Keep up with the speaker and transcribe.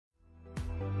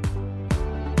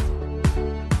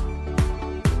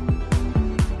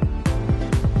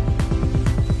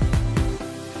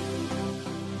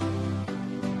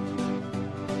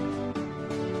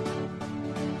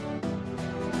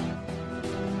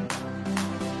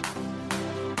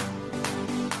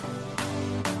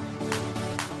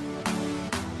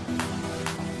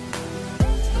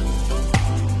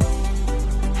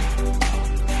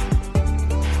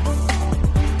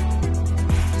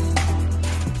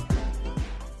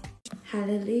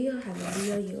Hallelujah,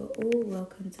 hallelujah, you're all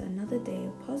welcome to another day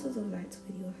of Parcels of Light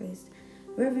with your host,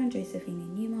 Rev Josephine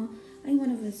Enumah. I'm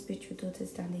one of her spiritual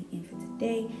daughters standing in for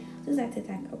today. I'd just like to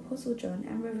thank Apostle John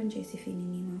and Rev Josephine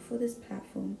Enumah for this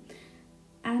platform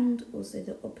and also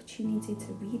the opportunity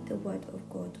to read the Word of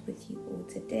God with you all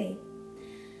today.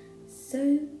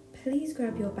 So please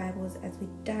grab your Bibles as we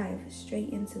dive straight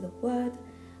into the Word.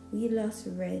 We last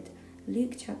read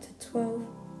Luke chapter 12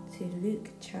 to Luke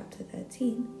chapter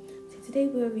 13. So today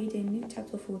we are reading Luke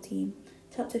chapter 14,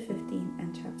 chapter 15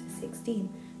 and chapter 16.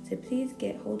 So please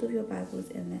get hold of your Bibles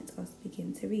and let us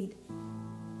begin to read.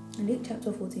 In Luke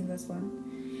chapter 14 verse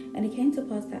 1, and it came to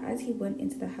pass that as he went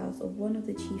into the house of one of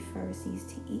the chief Pharisees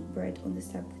to eat bread on the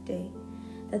Sabbath day,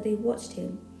 that they watched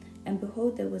him, and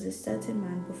behold, there was a certain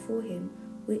man before him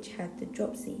which had the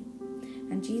dropsy.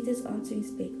 And Jesus answering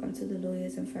spake unto the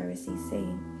lawyers and Pharisees,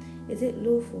 saying, Is it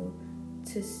lawful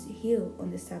to heal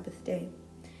on the Sabbath day?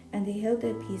 And they held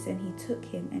their peace, and he took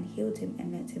him and healed him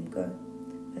and let him go.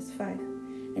 Verse 5,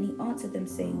 and he answered them,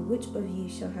 saying, Which of you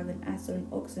shall have an ass or an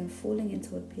oxen falling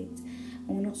into a pit, and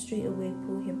will not straightway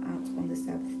pull him out on the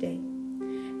Sabbath day?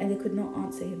 And they could not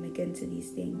answer him again to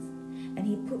these things. And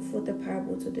he put forth the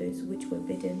parable to those which were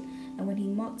bidden, and when he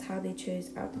marked how they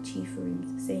chose out the chief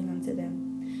rooms, saying unto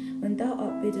them, When thou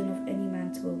art bidden of any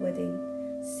man to a wedding,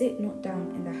 sit not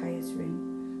down in the highest room,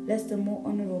 lest a more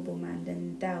honourable man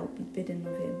than thou be bidden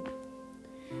of him.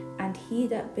 And he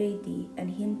that bade thee and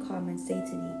him come and say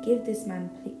to thee, Give this man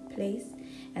place,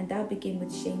 and thou begin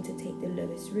with shame to take the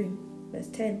lowest room. Verse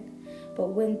 10, But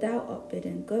when thou art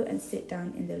bidden, go and sit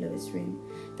down in the lowest room,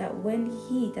 that when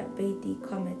he that bade thee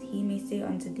cometh, he may say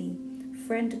unto thee,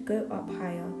 Friend, go up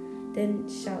higher, then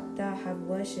shalt thou have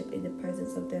worship in the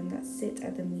presence of them that sit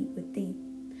at the meat with thee.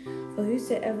 For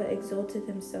whosoever exalteth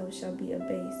himself shall be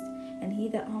abased, and he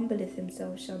that humbleth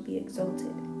himself shall be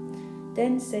exalted.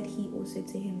 Then said he also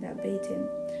to him that bade him,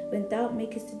 When thou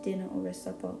makest a dinner or a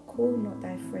supper, call not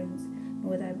thy friends,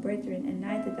 nor thy brethren, and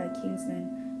neither thy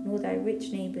kinsmen, nor thy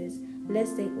rich neighbours,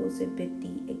 lest they also bid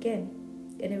thee again,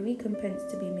 and a recompense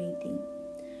to be made thee.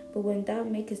 But when thou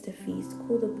makest a feast,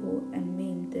 call the poor and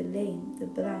maimed, the lame, the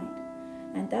blind,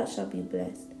 and thou shalt be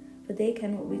blessed, for they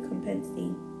cannot recompense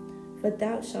thee, for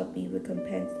thou shalt be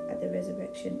recompensed at the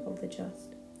resurrection of the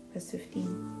just. Verse 15.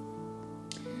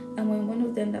 And when one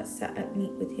of them that sat at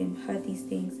meat with him heard these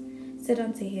things, said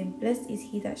unto him, Blessed is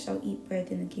he that shall eat bread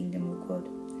in the kingdom of God.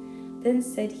 Then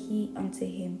said he unto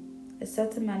him, A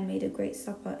certain man made a great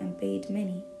supper, and bade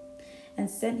many, and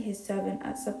sent his servant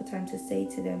at supper time to say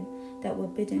to them that were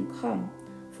bidden, Come,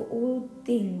 for all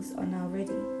things are now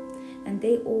ready. And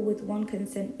they all with one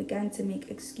consent began to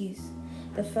make excuse.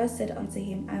 The first said unto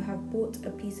him, I have bought a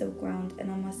piece of ground,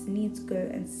 and I must needs go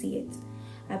and see it.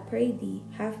 I pray thee,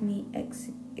 have me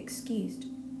excused.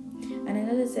 And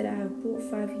another said, I have bought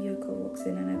 5 yoke of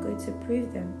oxen, and I go to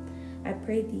prove them. I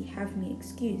pray thee, have me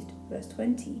excused. Verse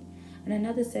 20. And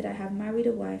another said, I have married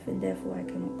a wife, and therefore I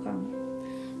cannot come.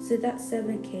 So that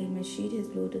servant came and shewed his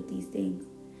lord of these things.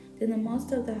 Then the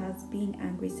master of the house, being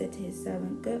angry, said to his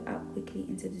servant, Go out quickly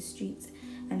into the streets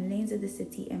and lanes of the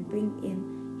city, and bring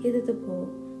in hither the poor,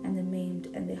 and the maimed,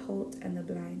 and the halt, and the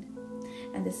blind.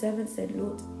 And the servant said,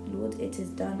 Lord, it is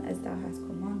done as thou hast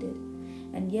commanded,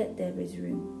 and yet there is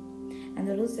room. And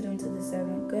the Lord said unto the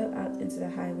servant, Go out into the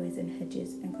highways and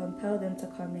hedges, and compel them to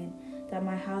come in, that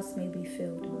my house may be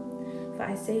filled. For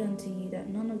I say unto you that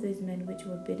none of those men which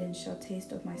were bidden shall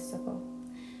taste of my supper.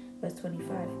 Verse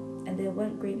 25. And there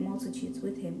went great multitudes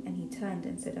with him, and he turned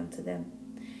and said unto them,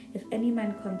 If any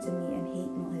man come to me and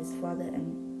hate not his father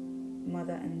and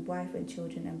mother and wife and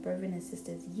children and brethren and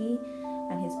sisters, yea,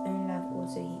 and his own life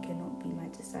also, he cannot be my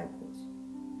disciples.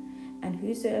 And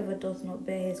whosoever doth not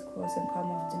bear his cross and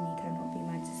come after me cannot be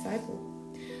my disciple.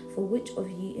 For which of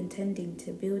ye intending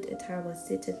to build a tower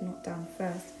sitteth not down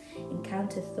first, and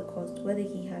counteth the cost, whether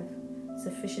he have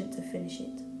sufficient to finish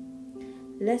it?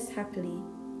 Lest happily,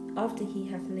 after he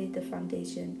hath laid the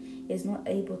foundation, he is not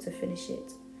able to finish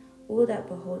it. All that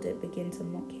behold it begin to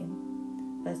mock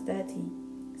him. Verse 30.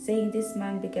 Saying, This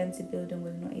man began to build and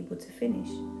was not able to finish.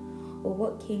 Or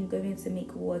what king going to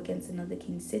make war against another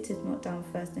king sitteth not down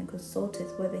first and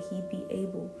consulteth whether he be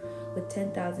able with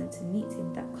 10,000 to meet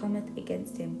him that cometh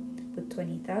against him with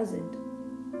 20,000?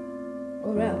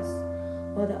 Or else,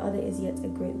 while the other is yet a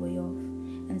great way off,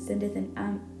 and sendeth an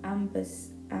ambassage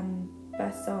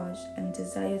and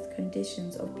desireth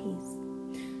conditions of peace.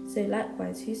 So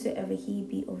likewise, whosoever he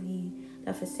be of you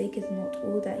that forsaketh not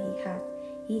all that he hath,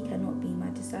 he cannot be my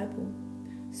disciple.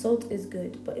 Salt is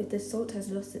good, but if the salt has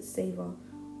lost its savour,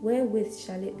 wherewith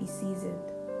shall it be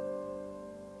seasoned?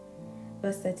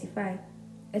 Verse 35.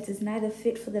 It is neither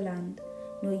fit for the land,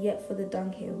 nor yet for the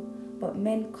dunghill, but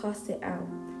men cast it out.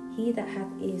 He that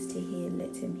hath ears to hear,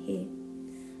 let him hear.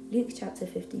 Luke chapter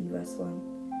 15 verse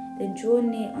 1. Then drew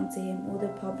near unto him all the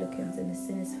publicans and the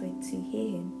sinners for to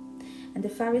hear him. And the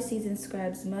Pharisees and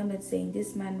scribes murmured, saying,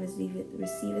 This man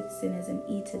receiveth sinners and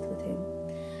eateth with him.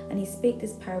 And he spake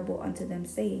this parable unto them,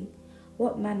 saying,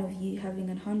 What man of you, having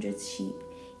 100 sheep,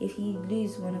 if he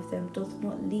lose one of them, doth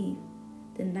not leave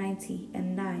the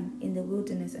 99 in the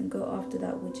wilderness, and go after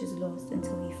that which is lost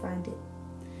until he find it?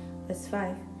 Verse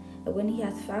 5. And when he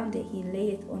hath found it, he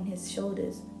layeth on his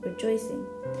shoulders, rejoicing.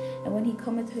 And when he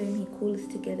cometh home, he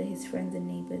calleth together his friends and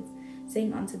neighbours,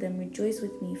 saying unto them, Rejoice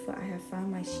with me, for I have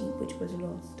found my sheep which was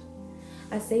lost.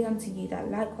 I say unto you that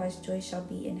likewise joy shall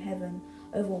be in heaven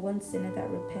over one sinner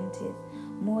that repenteth,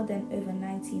 more than over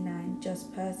 99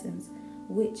 just persons,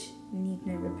 which need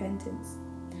no repentance.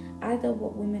 Either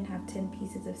what woman have 10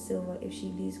 pieces of silver, if she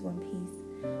lose one piece,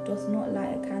 doth not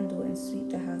light a candle and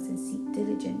sweep the house and seek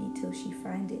diligently till she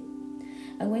find it?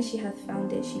 And when she hath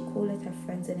found it, she calleth her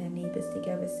friends and her neighbours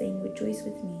together, saying, Rejoice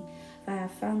with me, for I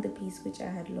have found the piece which I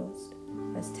had lost.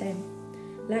 Verse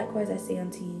 10. Likewise I say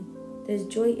unto you, there is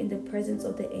joy in the presence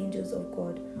of the angels of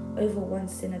God over one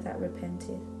sinner that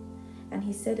repenteth. And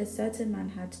he said, A certain man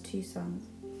had 2 sons,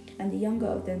 and the younger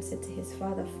of them said to his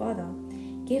father, Father,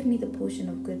 give me the portion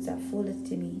of goods that falleth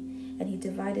to me. And he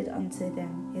divided unto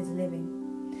them his living.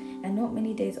 And not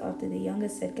many days after, the younger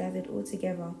said, gathered all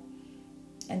together,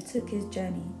 and took his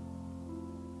journey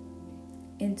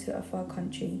into a far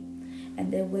country,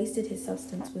 and there wasted his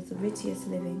substance with riotous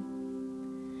living.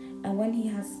 And when he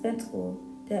had spent all,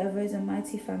 there arose a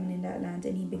mighty famine in that land,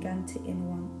 and he began to in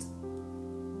want.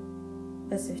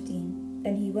 Verse 15.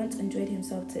 Then he went and joined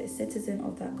himself to a citizen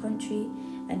of that country,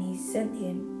 and he sent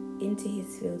him into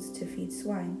his fields to feed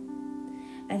swine.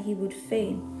 And he would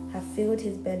fain have filled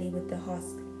his belly with the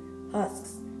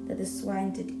husks that the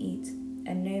swine did eat,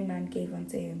 and no man gave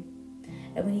unto him.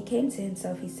 And when he came to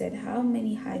himself, he said, How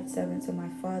many hired servants of my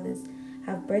father's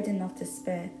have bread enough to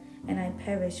spare, and I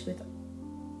perish with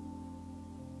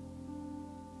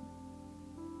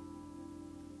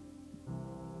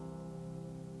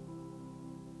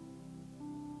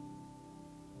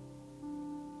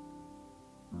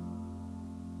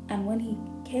And when he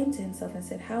came to himself and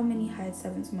said, How many hired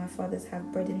servants of my father's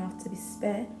have bread enough to be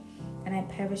spare, and I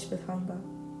perish with hunger?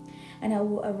 And I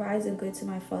will arise and go to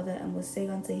my father, and will say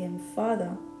unto him,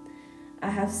 Father, I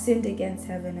have sinned against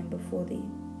heaven and before thee,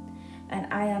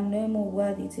 and I am no more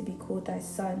worthy to be called thy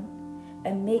son,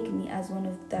 and make me as one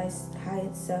of thy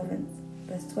hired servants.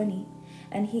 Verse 20.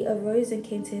 And he arose and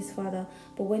came to his father,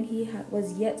 but when he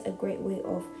was yet a great way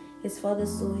off, his father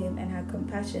saw him and had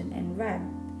compassion, and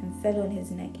ran, and fell on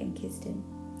his neck and kissed him.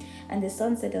 And the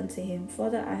son said unto him,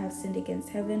 Father, I have sinned against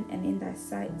heaven and in thy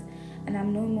sight, and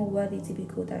am no more worthy to be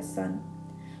called thy son.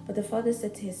 But the father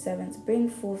said to his servants, Bring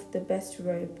forth the best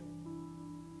robe,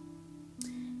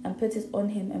 and put it on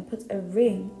him, and put a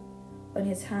ring on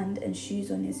his hand, and shoes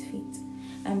on his feet.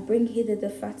 And bring hither the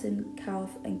fattened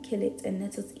calf, and kill it, and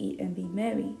let us eat and be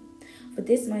merry. For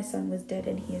this my son was dead,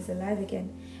 and he is alive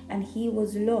again, and he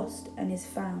was lost, and is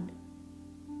found.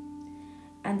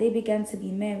 And they began to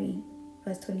be merry.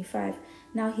 Verse 25.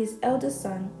 Now his elder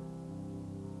son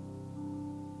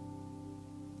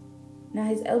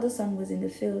was in the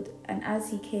field, and as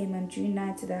he came and drew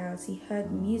nigh to the house, he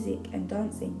heard music and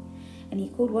dancing. And he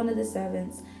called one of the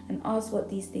servants, and asked what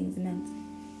these things meant.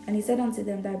 And he said unto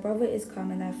them, Thy brother is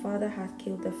come, and thy father hath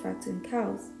killed the fattened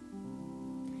cows,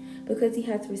 because he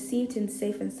hath received him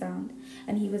safe and sound.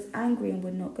 And he was angry and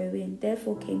would not go in.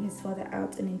 Therefore came his father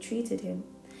out and entreated him.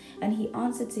 And he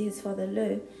answered to his father,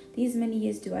 Lo, these many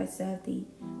years do I serve thee,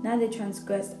 neither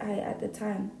transgressed I at the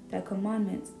time thy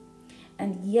commandment,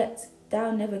 and yet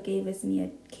thou never gavest me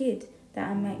a kid, that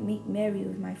I might make merry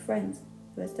with my friends.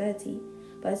 Verse 30.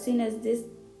 But as soon as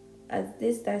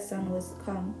this thy son was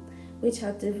come, which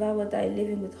hath devoured thy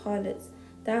living with harlots,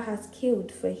 thou hast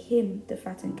killed for him the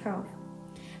fattened calf.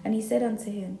 And he said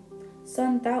unto him,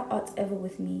 Son, thou art ever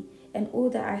with me, and all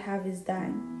that I have is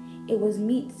thine. It was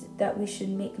meet that we should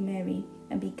make merry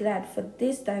and be glad, for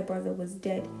this thy brother was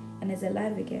dead and is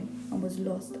alive again, and was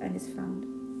lost and is found.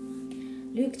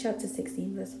 Luke chapter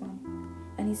 16 verse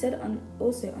 1. And he said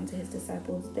also unto his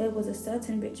disciples, There was a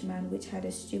certain rich man which had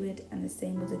a steward, and the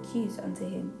same was accused unto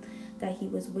him that he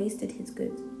was wasted his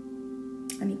goods.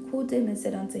 And he called him and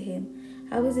said unto him,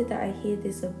 How is it that I hear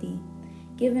this of thee?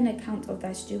 Give an account of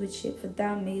thy stewardship, for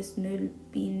thou mayest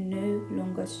be no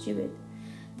longer steward.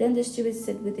 Then the steward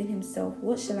said within himself,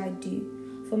 What shall I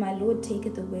do? For my Lord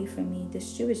taketh away from me the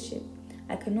stewardship.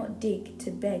 I cannot dig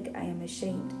to beg, I am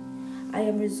ashamed. I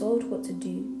am resolved what to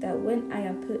do, that when I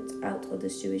am put out of the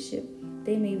stewardship,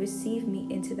 they may receive me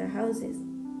into their houses.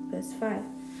 Verse 5.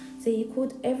 So he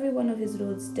called every one of his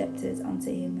lord's debtors unto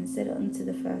him, and said unto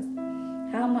the first,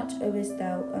 How much owest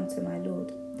thou unto my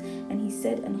lord? And he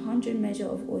said, 100 measure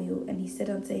of oil. And he said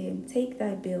unto him, Take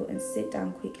thy bill, and sit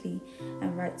down quickly,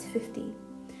 and write 50.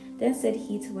 Then said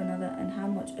he to another, And how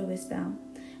much owest thou?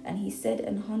 And he said,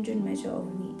 100 measure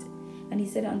of wheat. And he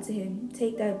said unto him,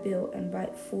 Take thy bill, and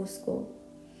write 80.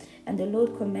 And the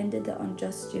Lord commended the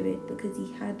unjust steward, because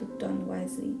he had done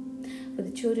wisely. For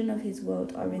the children of his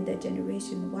world are in their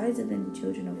generation wiser than the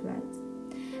children of light.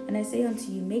 And I say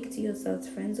unto you, make to yourselves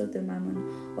friends of the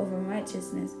mammon of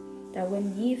unrighteousness, that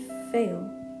when ye fail,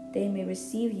 they may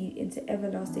receive you into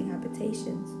everlasting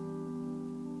habitations.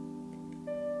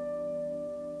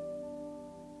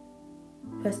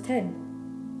 Verse 10.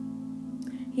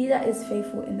 He that is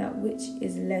faithful in that which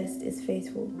is less is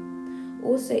faithful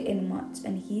also in much,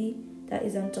 and he that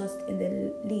is unjust in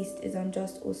the least is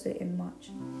unjust also in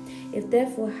much. If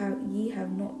therefore ye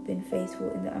have not been faithful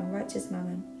in the unrighteous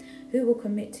mammon, who will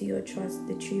commit to your trust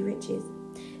the true riches?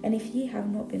 And if ye have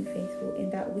not been faithful in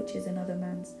that which is another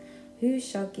man's, who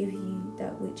shall give you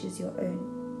that which is your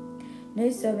own?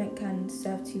 No servant can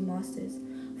serve two masters,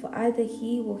 for either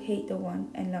he will hate the one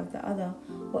and love the other,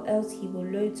 or else he will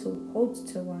hold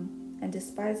to one and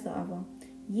despise the other.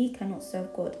 Ye cannot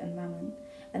serve God and mammon.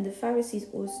 And the Pharisees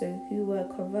also, who were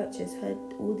covetous, heard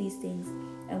all these things,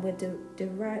 and were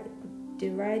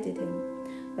derided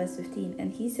him. Verse 15.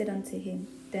 And he said unto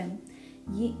them,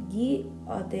 Ye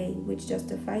are they which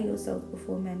justify yourselves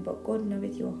before men, but God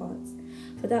knoweth your hearts.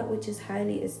 For that which is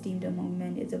highly esteemed among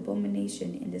men is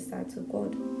abomination in the sight of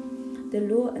God. The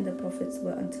law and the prophets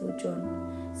were until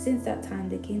John. Since that time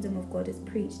the kingdom of God is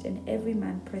preached, and every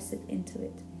man presseth into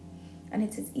it. And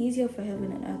it is easier for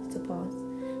heaven and earth to pass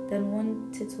than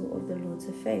one tittle of the law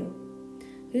to fail.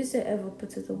 Whosoever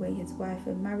putteth away his wife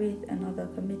and marrieth another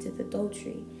committeth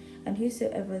adultery, and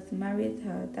whosoever marrieth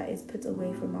her that is put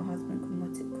away from her husband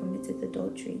committeth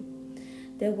adultery.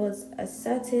 There was a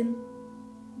certain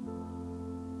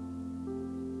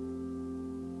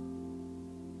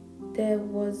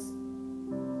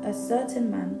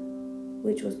man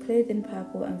which was clothed in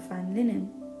purple and fine linen,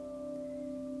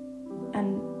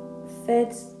 and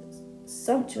fed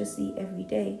sumptuously every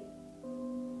day.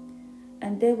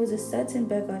 And there was a certain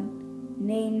beggar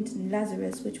named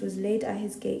Lazarus, which was laid at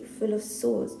his gate, full of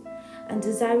sores, and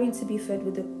desiring to be fed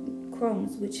with the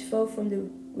crumbs which fell from the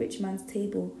rich man's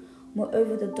table.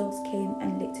 Moreover, the dogs came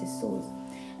and licked his sores.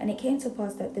 And it came to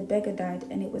pass that the beggar died,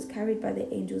 and it was carried by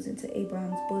the angels into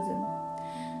Abraham's bosom.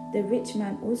 The rich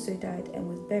man also died and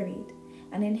was buried.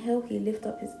 And in hell he lifted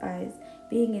up his eyes,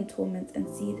 being in torment, and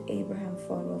seeth Abraham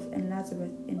far off, and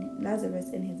Lazarus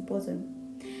in his bosom.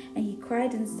 And he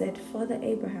cried and said, Father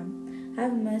Abraham,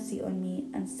 have mercy on me,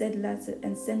 and send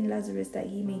Lazarus that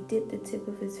he may dip the tip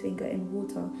of his finger in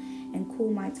water and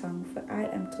cool my tongue, for I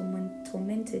am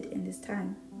tormented in this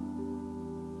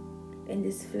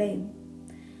flame.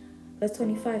 Verse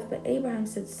 25. But Abraham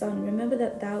said, Son, remember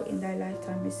that thou in thy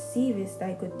lifetime receivest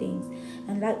thy good things,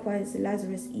 and likewise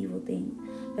Lazarus evil things.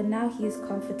 But now he is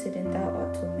comforted, and thou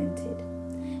art tormented.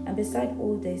 And beside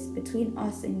all this, between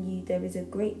us and you there is a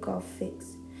great gulf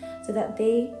fixed, so that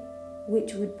they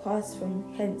which would pass from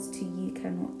hence to you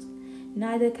cannot,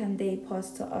 neither can they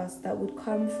pass to us that would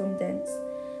come from thence.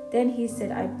 Then he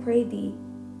said, I pray thee,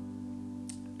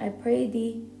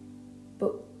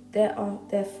 but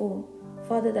therefore,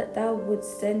 Father, that thou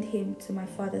wouldst send him to my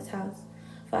father's house.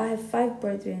 For I have 5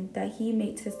 brethren, that he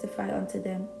may testify unto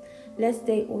them, lest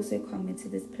they also come into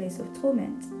this place of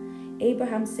torment.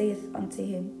 Abraham saith unto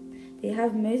him, They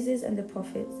have Moses and the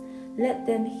prophets, let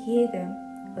them hear them.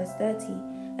 Verse 30.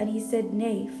 And he said,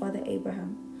 Nay, Father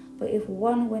Abraham, but if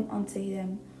one went unto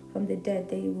them from the dead,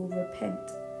 they will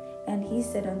repent. And he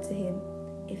said unto him,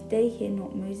 If they hear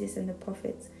not Moses and the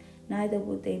prophets, neither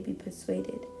would they be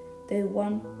persuaded, though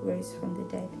one rose from the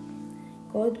dead.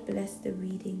 God bless the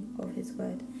reading of his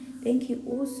word. Thank you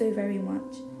all so very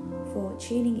much for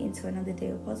tuning into another day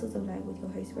of Parcels of Light with your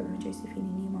host, Rev Josephine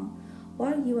Enumah.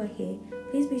 While you are here,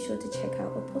 please be sure to check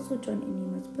out Apostle John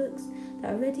Enumah's books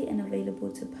that are ready and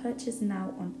available to purchase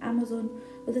now on Amazon,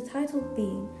 with the title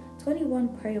being 21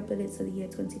 Prayer Bullets of the Year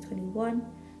 2021,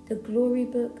 The Glory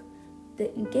Book,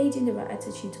 The Engaging the Right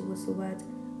Attitude Towards the Word,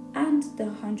 and The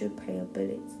 100 Prayer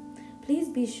Bullets. Please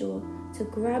be sure to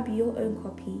grab your own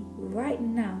copy right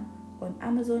now on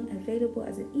Amazon, available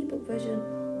as an ebook version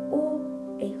or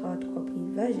a hard copy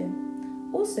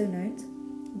version. Also note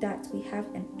that we have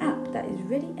an app that is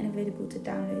ready and available to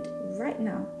download right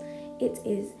now. It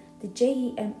is the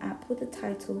JEM app with the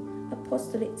title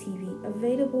Apostolic TV,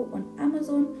 available on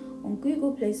Amazon, on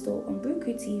Google Play Store, on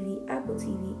Roku TV, Apple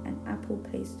TV, and Apple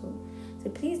Play Store. So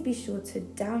please be sure to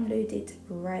download it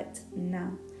right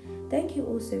now. Thank you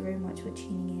all so very much for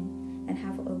tuning in, and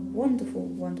have a wonderful,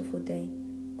 wonderful day.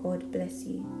 God bless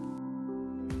you.